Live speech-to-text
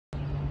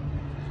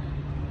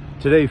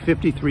Today,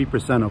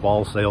 53% of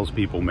all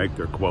salespeople make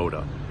their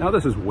quota. Now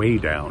this is way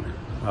down.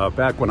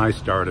 Back when I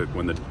started,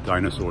 when the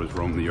dinosaurs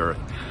roamed the earth,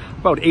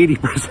 about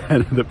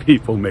 80% of the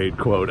people made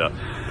quota.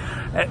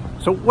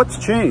 So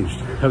what's changed?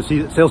 Have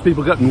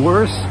salespeople gotten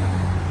worse?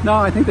 No,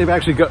 I think they've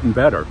actually gotten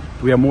better.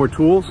 Do we have more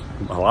tools?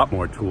 A lot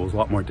more tools, a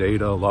lot more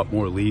data, a lot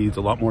more leads,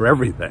 a lot more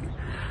everything,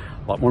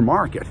 a lot more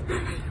market.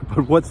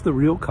 But what's the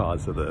real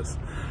cause of this?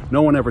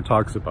 No one ever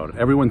talks about it.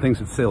 Everyone thinks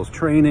it's sales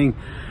training,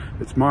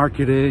 it's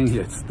marketing,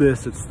 it's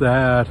this, it's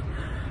that,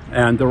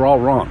 and they're all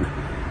wrong.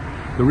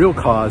 The real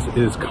cause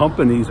is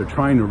companies are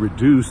trying to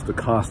reduce the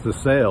cost of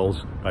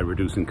sales by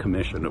reducing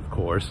commission, of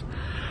course,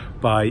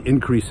 by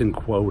increasing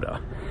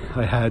quota.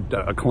 I had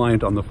a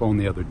client on the phone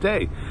the other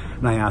day,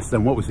 and I asked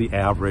them what was the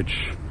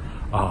average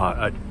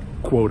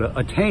quota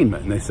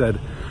attainment, and they said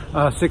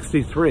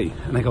 63.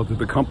 And I go, did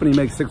the company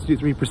make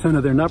 63%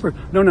 of their number?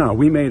 No,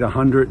 we made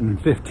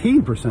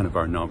 115% of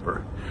our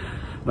number.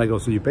 And I go,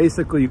 so you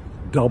basically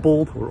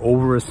doubled or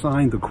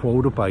over-assigned the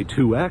quota by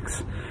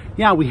 2x?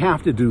 Yeah, we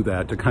have to do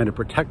that to kind of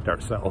protect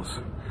ourselves.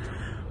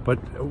 But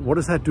what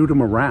does that do to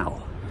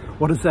morale?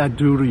 What does that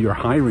do to your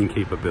hiring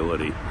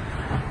capability?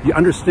 You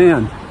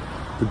understand,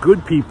 the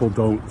good people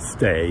don't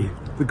stay,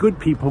 the good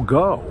people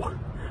go.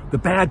 The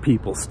bad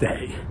people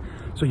stay.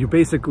 So you're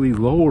basically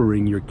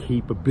lowering your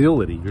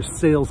capability, your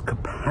sales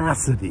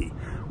capacity,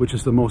 which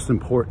is the most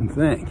important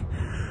thing.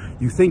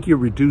 You think you're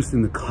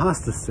reducing the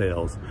cost of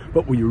sales,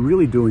 but what you're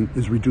really doing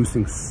is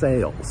reducing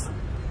sales.